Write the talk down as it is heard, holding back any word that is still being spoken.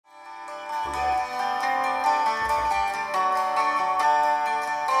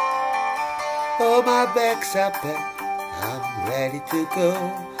all my bags are packed, I'm ready to go.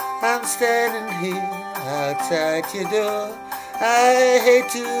 I'm standing here outside your door. I hate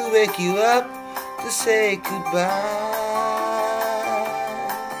to wake you up to say goodbye,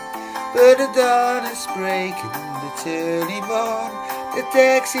 but the dawn is breaking, it's early morn. The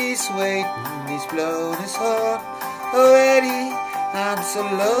taxi's waiting, he's blown his horn. Already I'm so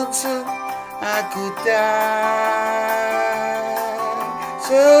lonesome I could die.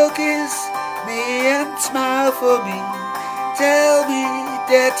 So kiss me and smile for me. Tell me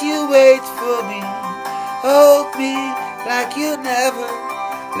that you wait for me. Hold me like you never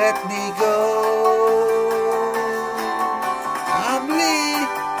let me go. I'm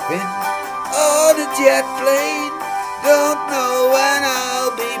leaving on a jet plane. Don't know when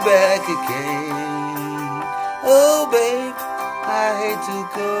I'll be back again. Oh babe, I hate to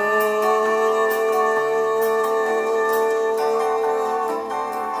go.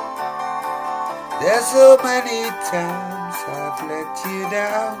 There's so many times I've let you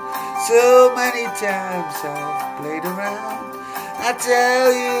down, so many times I've played around. I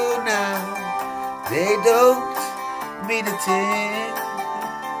tell you now, they don't mean a thing.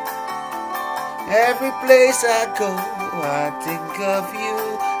 Every place I go, I think of you.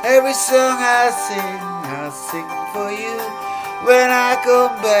 Every song I sing for you. When I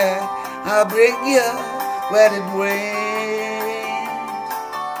come back, I'll bring you wedding ring.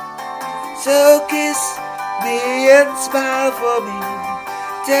 So kiss me and smile for me.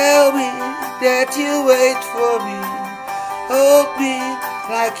 Tell me that you wait for me. Hold me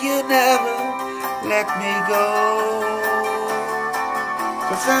like you never let me go.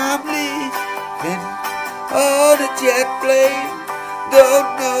 'Cause I'm leaving on a jet plane. Don't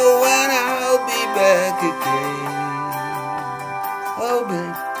know when I'll be back again. Oh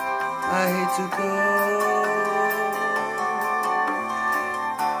babe, I hate to go.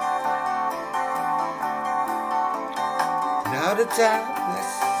 Now the time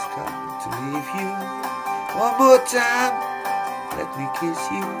has come to leave you. One more time, let me kiss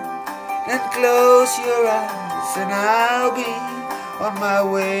you. Then close your eyes and I'll be on my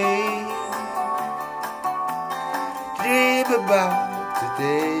way. Dream about the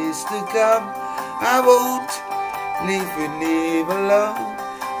days to come. I won't leave alone.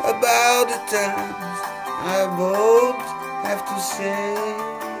 About the times I won't have to say.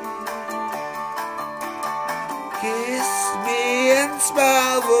 Kiss me and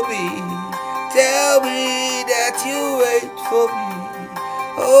smile for me. Tell me that you wait for me.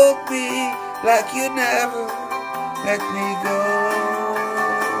 Hold me like you never let me go.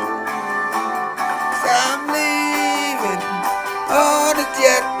 'Cause I'm leaving on a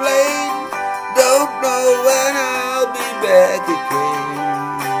jet plane. Don't know when I'll be back again.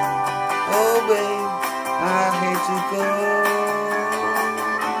 Oh babe, I hate to go.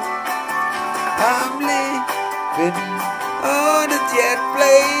 I'm leaving on a jet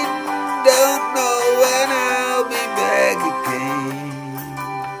plane.